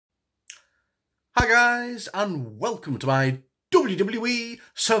Hi guys, and welcome to my WWE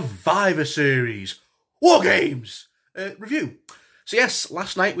Survivor Series WarGames review. So yes,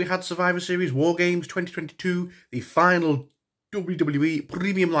 last night we had Survivor Series WarGames 2022, the final WWE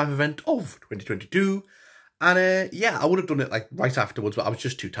Premium Live event of 2022. And yeah, I would have done it like right afterwards, but I was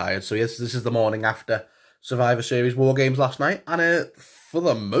just too tired. So yes, this is the morning after Survivor Series WarGames last night. And for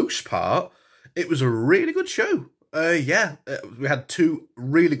the most part, it was a really good show. We had two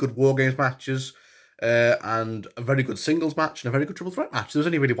really good WarGames matches. And a very good singles match and a very good triple threat match. There was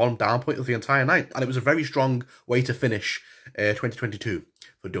only really one down point of the entire night, and it was a very strong way to finish 2022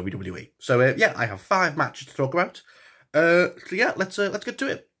 for WWE. So yeah, I have 5 matches to talk about. So yeah, let's get to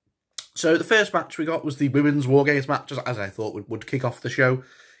it. So the first match we got was the women's WarGames match, as I thought would kick off the show.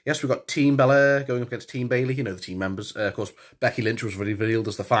 Yes, we got Team Belair going up against Team Bayley, you know, the team members. Of course, Becky Lynch was revealed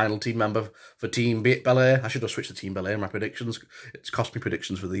as the final team member for Team Belair. I should have switched to Team Belair in my predictions. It's cost me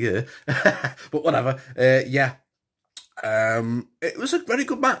predictions for the year. But whatever. It was a very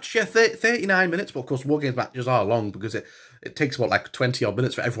good match. Yeah, 39 minutes. But of course, WarGames matches are long because it takes about like 20 odd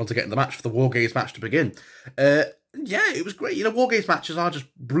minutes for everyone to get in the match for the WarGames match to begin. Yeah, it was great. You know, WarGames matches are just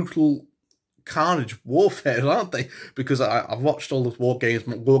brutal carnage warfare, aren't they? Because I've watched all the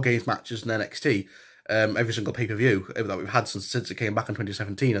WarGames matches in NXT, every single pay-per-view that we've had since it came back in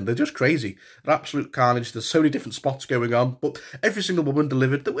 2017, and they're just crazy. They're absolute carnage. There's so many different spots going on, but every single woman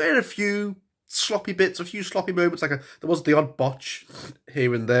delivered. There were a few sloppy bits, a few sloppy moments, there was the odd botch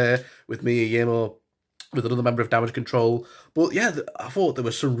here and there with Mia Yim or with another member of Damage Control. But yeah, I thought there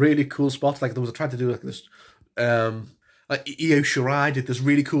was some really cool spots. Like there was trying to do like this like Io Shirai did this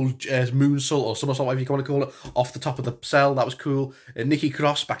really cool moonsault or somersault, whatever you want to call it, off the top of the cell. That was cool. Nikki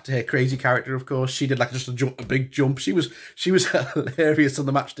Cross, back to her crazy character, of course. She did like just a big jump. She was hilarious on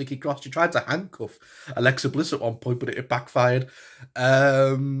the match. Nikki Cross. She tried to handcuff Alexa Bliss at one point, but it backfired.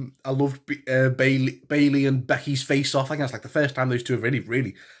 I loved Bayley and Becky's face off. I think that's like the first time those two have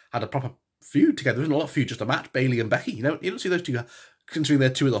really had a proper feud together. There wasn't a lot of feud, just a match. Bayley and Becky. You know, you don't see those two. Considering they're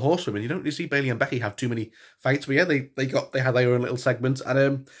two of the horsewomen, you don't really see Bayley and Becky have too many fights. But yeah, they had their own little segment.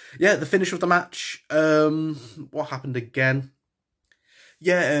 And yeah, the finish of the match. What happened again?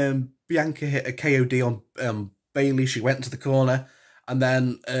 Yeah, Bianca hit a KOD on Bayley. She went into the corner, and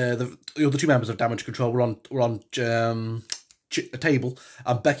then the other two members of Damage Control were on a table,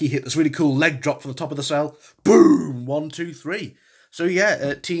 and Becky hit this really cool leg drop from the top of the cell. Boom! 1, 2, 3. So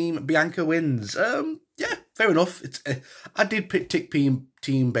yeah, Team Bianca wins. Yeah, fair enough. I did pick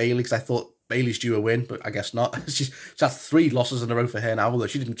Team Bayley because I thought Bayley's due a win, but I guess not. She's had 3 losses in a row for her now, although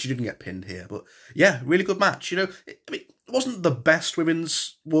she didn't get pinned here. But yeah, really good match. You know, it wasn't the best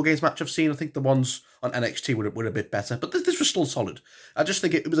women's WarGames match I've seen. I think the ones on NXT were a bit better, but this was still solid. I just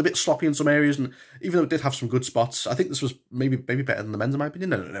think it was a bit sloppy in some areas, and even though it did have some good spots, I think this was maybe better than the men's in my opinion.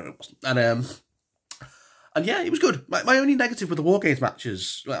 No, it wasn't. And yeah, it was good. My only negative with the WarGames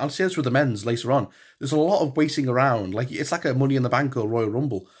matches, I'll say this with the men's later on, there's a lot of waiting around. Like, it's like a Money in the Bank or Royal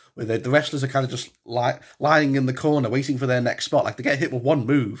Rumble, where the wrestlers are kind of just lying in the corner, waiting for their next spot. Like, they get hit with one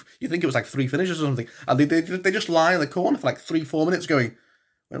move. You think it was like 3 finishes or something, and they just lie in the corner for like 3-4 minutes going,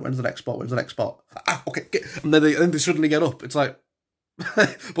 when's the next spot? When's the next spot? Ah, okay. And then they suddenly get up. It's like,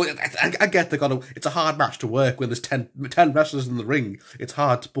 but I get it's a hard match to work when there's 10 wrestlers in the ring. It's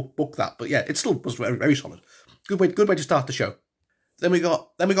hard to book that, but yeah, it still was very solid. Good way to start the show. Then we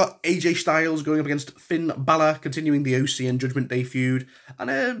got AJ Styles going up against Finn Balor, continuing the OC and Judgment Day feud,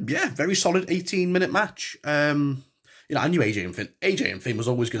 and yeah, very solid 18-minute match. You know, I knew AJ and Finn was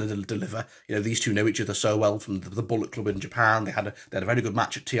always going to deliver. You know, these two know each other so well from the Bullet Club in Japan. They had a very good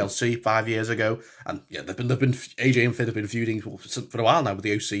match at TLC 5 years ago, and yeah, they've been AJ and Finn have been feuding for a while now with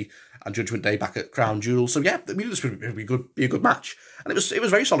the OC and Judgment Day back at Crown Jewel. So yeah, I mean, this would be a good match, and it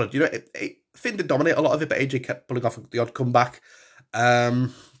was very solid. You know, Finn did dominate a lot of it, but AJ kept pulling off the odd comeback.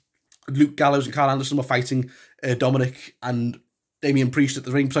 Luke Gallows and Carl Anderson were fighting Dominic and Damian Priest at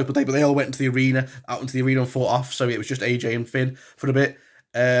the ring, but they all went out into the arena and fought off, so it was just AJ and Finn for a bit.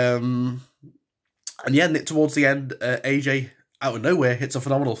 And yeah, towards the end, AJ, out of nowhere, hits a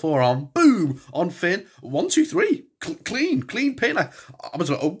phenomenal forearm, boom, on Finn, 1, 2, 3, clean pin. I was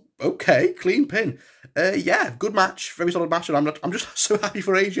like, oh, okay, clean pin. Yeah, good match, very solid match, and I'm just so happy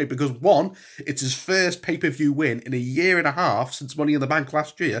for AJ, because 1, it's his first pay-per-view win in a year and a half since Money in the Bank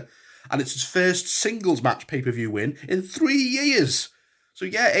last year, and it's his first singles match pay-per-view win in 3 years. So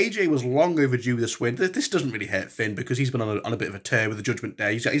yeah, AJ was long overdue this win. This doesn't really hurt Finn because he's been on a bit of a tear with the Judgment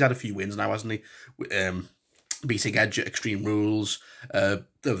Day. He's had a few wins now, hasn't he? beating Edge at Extreme Rules.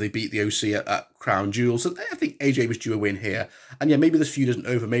 They beat the OC at Crown Jewel. So I think AJ was due a win here. And yeah, maybe this feud isn't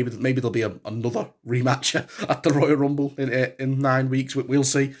over. Maybe there'll be another rematch at the Royal Rumble in 9 weeks. We'll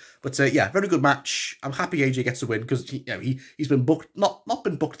see. But yeah, very good match. I'm happy AJ gets a win because he's been booked, not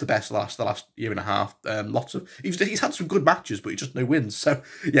been booked the best the last year and a half. He's had some good matches, but he just no wins. So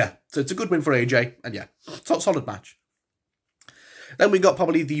yeah, so it's a good win for AJ. And yeah, solid match. Then we got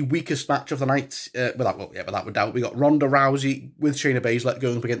probably the weakest match of the night, without a doubt. We got Ronda Rousey with Shayna Baszler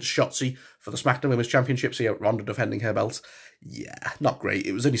going up against Shotzi for the SmackDown Women's Championship. So yeah, Ronda defending her belt. Yeah, not great.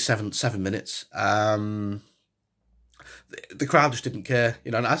 It was only seven minutes. The crowd just didn't care.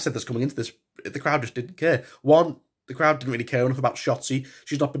 And I said this coming into this, the crowd just didn't care. The crowd didn't really care enough about Shotzi.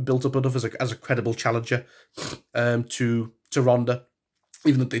 She's not been built up enough as a credible challenger to Ronda.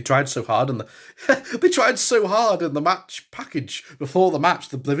 Even though they tried so hard, and the match package before the match,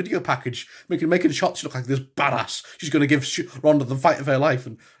 the video package, making Shotzi look like this badass. She's going to give Ronda the fight of her life,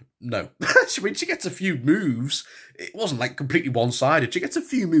 and no. When she gets a few moves, it wasn't like completely one-sided. She gets a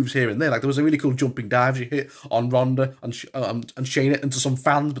few moves here and there. Like there was a really cool jumping dive she hit on Ronda and Shayna into some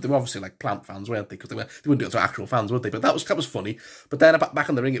fans, but they were obviously like plant fans, weren't they? Because they wouldn't do it to actual fans, would they? But that was funny. But then back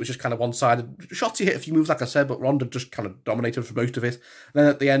in the ring, it was just kind of one-sided. Shotzi hit a few moves, like I said, but Ronda just kind of dominated for most of it. Then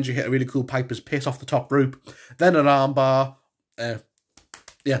at the end, she hit a really cool Piper's Pit off the top rope. Then an armbar.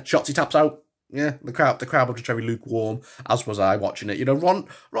 Shotzi taps out. Yeah, the crowd was just very lukewarm, as was I watching it.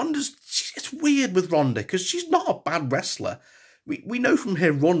 Ronda's, it's weird with Ronda, because she's not a bad wrestler. We know from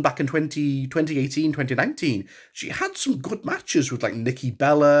her run back in 2018, 2019, she had some good matches with like Nikki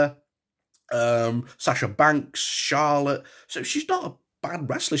Bella, Sasha Banks, Charlotte. So she's not a bad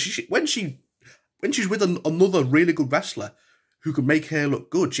wrestler. When she's with another really good wrestler who can make her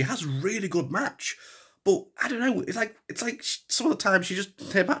look good, she has a really good match. But I don't know. It's like some of the time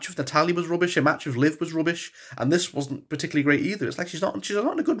her match with Natalya was rubbish. Her match with Liv was rubbish, and this wasn't particularly great either. It's like she's not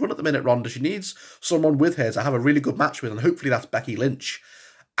in a good run at the minute. Ronda. She needs someone with her to have a really good match with, and hopefully that's Becky Lynch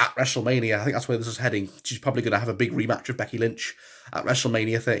at WrestleMania. I think that's where this is heading. She's probably going to have a big rematch with Becky Lynch at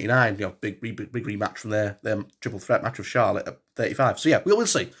WrestleMania 39. Big rematch from their triple threat match with Charlotte at 35. So yeah, we'll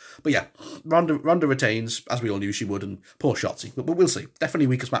see. But yeah, Ronda retains, as we all knew she would, and poor Shotzi. But we'll see. Definitely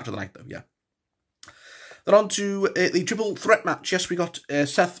weakest match of the night though. Yeah. Then on to the triple threat match. Yes, we got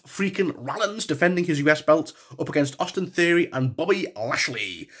Seth freaking Rollins defending his US belt up against Austin Theory and Bobby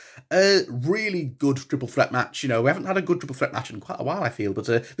Lashley. Really good triple threat match. We haven't had a good triple threat match in quite a while, I feel, but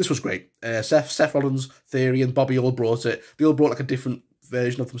this was great. Seth Rollins, Theory, and Bobby all brought it. They all brought like a different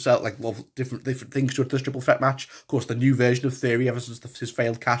version of themselves, like different things to this triple threat match. Of course, the new version of Theory ever since his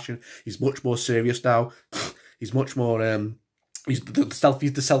failed cash-in. He's much more serious now. He's much more He's the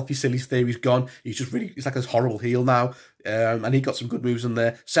selfie silly Theory's gone. He's like this horrible heel now. And he got some good moves in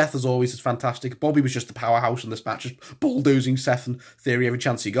there. Seth, as always, is fantastic. Bobby was just the powerhouse in this match, just bulldozing Seth and Theory every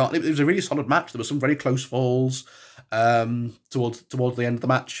chance he got. It was a really solid match. There were some very close falls towards the end of the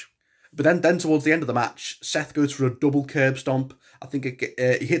match. But then towards the end of the match, Seth goes for a double curb stomp. I think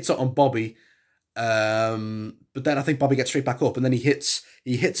he hits it on Bobby. But then I think Bobby gets straight back up, and then he hits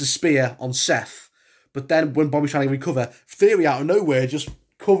a spear on Seth. But then when Bobby's trying to recover, Theory out of nowhere just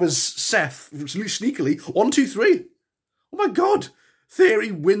covers Seth sneakily. 1, 2, 3. Oh my God.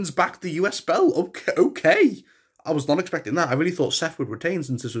 Theory wins back the US belt. Okay. I was not expecting that. I really thought Seth would retain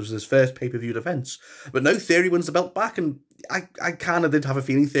since this was his first pay-per-view defense. But no, Theory wins the belt back, and I kind of did have a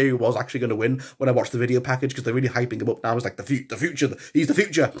feeling Theory was actually going to win when I watched the video package, because they're really hyping him up now as like the future. He's the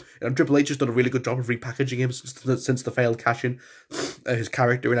future. And Triple H has done a really good job of repackaging him since the failed cash-in, his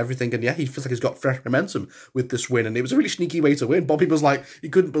character and everything. And yeah, he feels like he's got fresh momentum with this win, and it was a really sneaky way to win. Bobby was like, he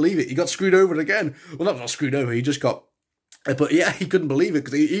couldn't believe it. He got screwed over again. Well, not screwed over. He just got... But yeah, he couldn't believe it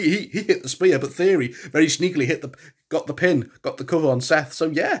because he hit the spear, but Theory very sneakily got the pin, got the cover on Seth. So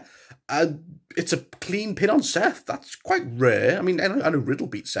yeah, it's a clean pin on Seth. That's quite rare. I mean, I know Riddle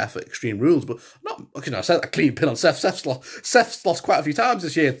beat Seth at Extreme Rules, but not, I said a clean pin on Seth. Seth's lost quite a few times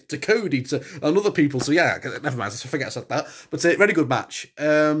this year to Cody, and other people. So yeah, never mind. I forget I said that. But a very good match.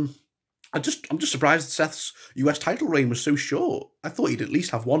 I'm just surprised Seth's US title reign was so short. I thought he'd at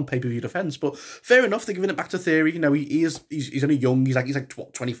least have one pay-per-view defense, but fair enough. They're giving it back to Theory. He's only young. He's like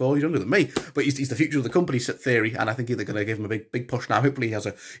what, 24. He's younger than me, but he's the future of the company, Theory, and I think they're going to give him a big push now. Hopefully, he has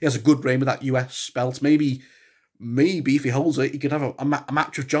a good reign with that US belt. Maybe if he holds it, he could have a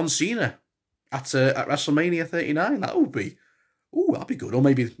match with John Cena at WrestleMania 39. That would be. Ooh, that'd be good. Or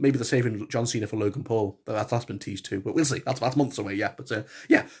maybe they're saving John Cena for Logan Paul. That's been teased too, but we'll see. That's months away, yeah. But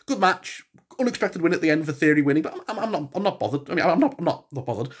yeah, good match. unexpected win at the end for Theory winning, but I'm not bothered. I mean, I'm not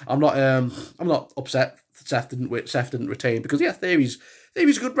bothered. I'm not upset Seth didn't retain, because yeah, Theory's a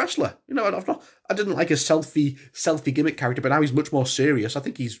good wrestler. You know, I didn't like his selfie gimmick character, but now he's much more serious. I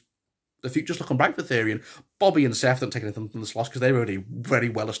think the future's looking bright for Theory, and Bobby and Seth don't take anything from this loss because they're already very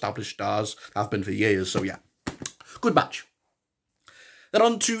well established stars, have been for years. So yeah, good match. Then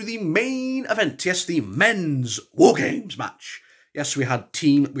on to the main event. Yes, the men's War Games match. Yes, we had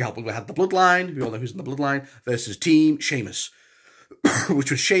the Bloodline, we all know who's in the Bloodline, versus Team Sheamus, which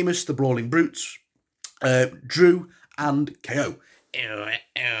was Sheamus, the Brawling Brutes, Drew, and KO.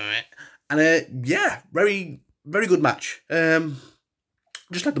 And yeah, very, very good match.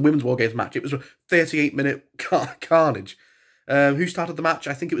 Just like the women's War Games match, it was a 38-minute carnage. Who started the match?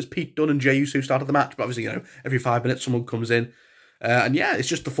 I think it was Pete Dunne and Jey Uso who started the match, but obviously, you know, every 5 minutes someone comes in. And yeah, it's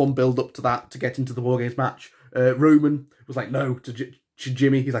just the fun build-up to that, to get into the War Games match. Roman was like, no, to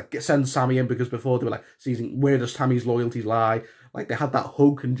Jimmy. He's like, send Sammy in, because before they were like, seeing where does Sammy's loyalties lie? Like, they had that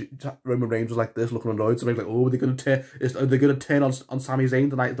hug, and Roman Reigns was like this, looking annoyed. So they was like, oh, are they going to turn on Sami Zayn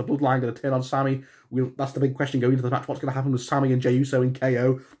tonight? Is the Bloodline going to turn on Sammy? That's the big question going into the match. What's going to happen with Sammy and Jey Uso and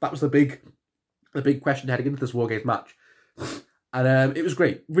KO? That was the big question heading into this War Games match. And it was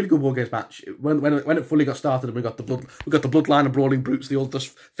great, really good War Games match. When it fully got started, and we got the Bloodline and Brawling Brutes, they all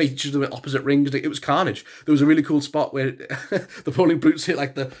just faced each other at opposite rings. It was carnage. There was a really cool spot where the Brawling Brutes hit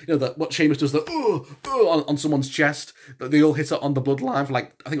like what Sheamus does, on someone's chest. They all hit it on the Bloodline for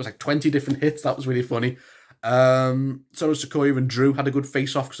like, I think it was like 20 different hits. That was really funny. Solo Sikoa and Drew had a good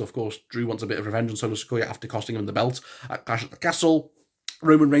face-off, because of course Drew wants a bit of revenge on Solo Sikoa after costing him the belt at Clash at the Castle.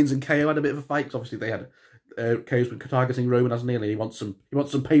 Roman Reigns and KO had a bit of a fight, because obviously they had KO's been targeting Roman, hasn't he? And he wants some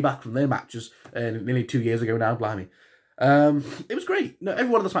payback from their matches nearly 2 years ago now, blimey. It was great. No, every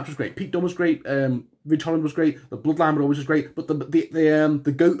one of this match was great. Pete Dunne was great. Ridge Holland was great. The Bloodline were always was great. But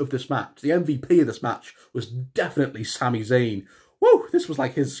the GOAT of this match, the MVP of this match, was definitely Sami Zayn. Woo! This was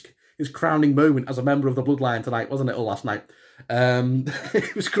like his crowning moment as a member of the Bloodline tonight, wasn't it? Or last night.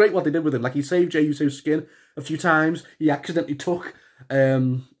 It was great what they did with him. Like, he saved Jey Uso's skin a few times. He accidentally took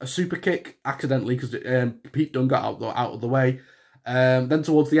a super kick accidentally, because Pete Dunne got out of the way. Then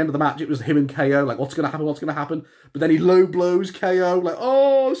towards the end of the match, it was him and KO, like, what's going to happen? But then he low blows KO, like,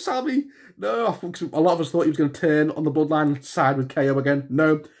 oh, Sammy, no. A lot of us thought he was going to turn on the Bloodline and side with KO again.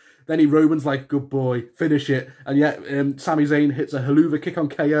 No. Then Roman's like, good boy, finish it. And yet, Sami Zayn hits a haluva kick on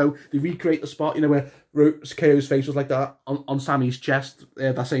KO. They recreate the spot, you know, where KO's face was like that on Sammy's chest.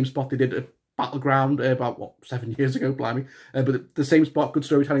 That same spot they did at Battleground about, 7 years ago, blimey. But the same spot, good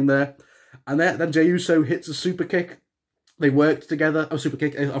storytelling there. And then Jey Uso hits a super kick. They worked together, a super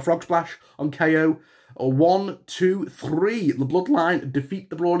kick, a frog splash on KO. 1, 2, 3. The Bloodline defeat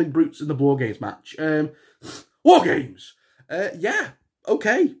the Brawling Brutes in the War Games match. War Games! Yeah,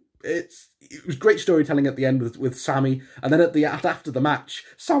 okay. It was great storytelling at the end with Sammy, and then after the match,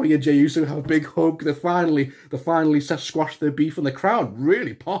 Sammy and Jey Uso have a big hug. They finally squashed their beef, and the crowd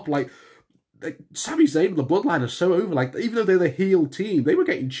really popped. Like Sami Zayn and the Bloodline are so over. Like, even though they're the heel team, they were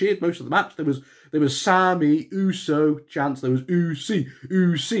getting cheered most of the match. There was Sammy, Uso chants. There was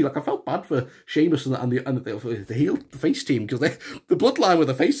Usi. Like, I felt bad for Sheamus and the heel, the face team, because the Bloodline were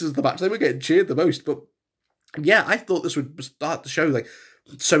the faces of the match. They were getting cheered the most. But yeah, I thought this would start to show, like,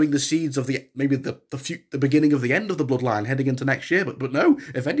 sowing the seeds of the beginning of the end of the Bloodline heading into next year. But no,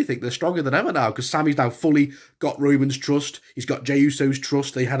 if anything, they're stronger than ever now, because Sammy's now fully got Roman's trust. He's got Jey Uso's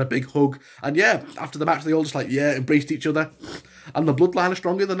trust. They had a big hug, and yeah, after the match they all just embraced each other, and the Bloodline are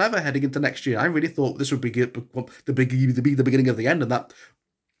stronger than ever heading into next year. I really thought this would be the beginning of the end, and that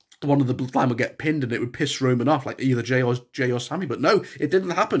one of the Bloodline would get pinned and it would piss Roman off, like either Jey or Sammy. But no, it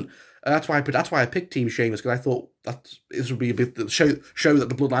didn't happen. That's why I picked Team Sheamus, because I thought that this would be a bit show that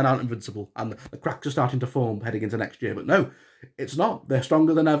the Bloodline aren't invincible, and the cracks are starting to form heading into next year. But no, it's not. They're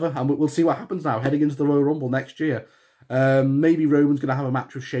stronger than ever, and we'll see what happens now heading into the Royal Rumble next year. Maybe Roman's going to have a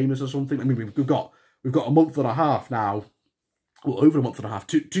match with Sheamus or something. I mean, we've got a month and a half now, well, over a month and a half,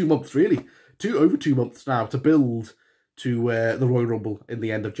 2 months really, over 2 months now to build to the Royal Rumble in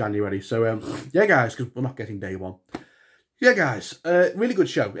the end of January. So yeah, guys, because we're not getting day one. Yeah, guys, really good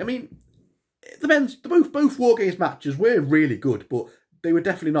show. I mean, both War Games matches were really good, but they were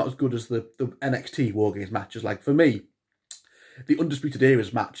definitely not as good as the NXT War Games matches. Like, for me, the Undisputed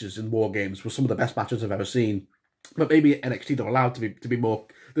Era's matches in War Games were some of the best matches I've ever seen. But maybe at NXT they're allowed to be more.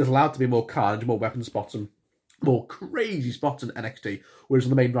 There's allowed to be more carnage, more weapon spots, and more crazy spots in NXT. Whereas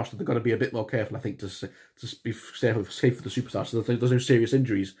on the main roster they've got to be a bit more careful, I think, to be safe for the superstars, so there's no serious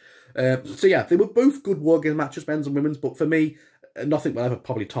injuries. So yeah, they were both good War Games matches, men's and women's. But for me, nothing will ever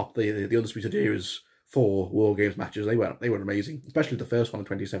probably top the Undisputed Era's 4 War Games matches. They were amazing, especially the first one in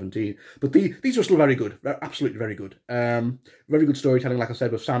 2017. But these were still very good, absolutely very good. Very good storytelling, like I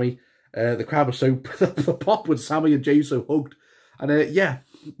said, with Sammy. The crowd was so the pop when Sammy and Jey Uso hugged, and yeah.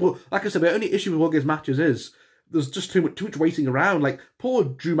 But like I said, the only issue with War Games matches is there's just too much waiting around. Like poor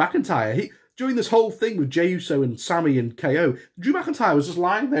Drew McIntyre, during this whole thing with Jey Uso and Sammy and KO, Drew McIntyre was just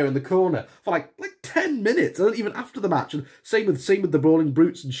lying there in the corner for like 10 minutes, and even after the match. And same with the Brawling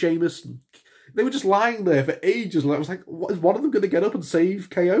Brutes and Sheamus. And they were just lying there for ages. And I was like, what, is one of them going to get up and save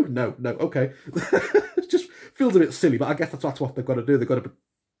KO? No, okay. It just feels a bit silly, but I guess that's what they've got to do. They've got to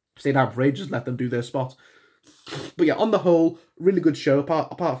stay down for ages, let them do their spot. But yeah, on the whole, really good show,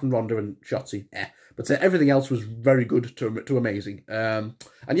 apart from Ronda and Shotzi. But everything else was very good to amazing. And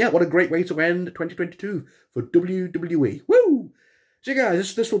yeah, what a great way to end 2022 for WWE. Woo! So yeah,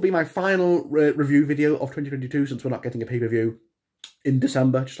 guys, this will be my final review video of 2022, since we're not getting a pay-per-view in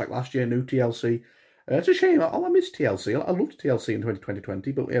December, just like last year, no TLC. It's a shame. I miss TLC. I loved TLC in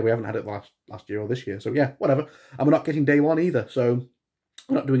 2020, but yeah, we haven't had it last year or this year. So yeah, whatever. And we're not getting day one either, so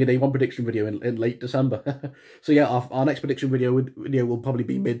we're not doing a day one prediction video in late December. So yeah, our next prediction video will probably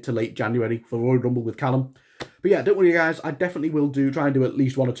be mid to late January for Royal Rumble with Callum. But yeah, don't worry guys, I definitely will try and do at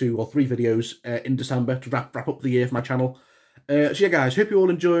least 1 or 2 or 3 videos in December to wrap up the year for my channel. So yeah guys, hope you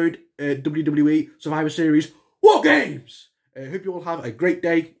all enjoyed WWE Survivor Series War Games! Hope you all have a great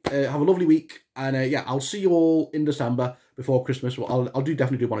day, have a lovely week, and yeah, I'll see you all in December before Christmas. Well, I'll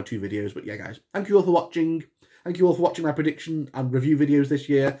definitely do 1 or 2 videos, but yeah guys, thank you all for watching. Thank you all for watching my prediction and review videos this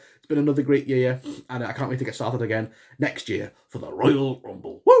year. It's been another great year, and I can't wait to get started again next year for the Royal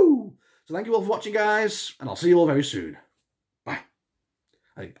Rumble. Woo! So thank you all for watching, guys, and I'll see you all very soon. Bye.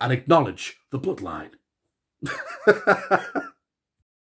 And acknowledge the bloodline.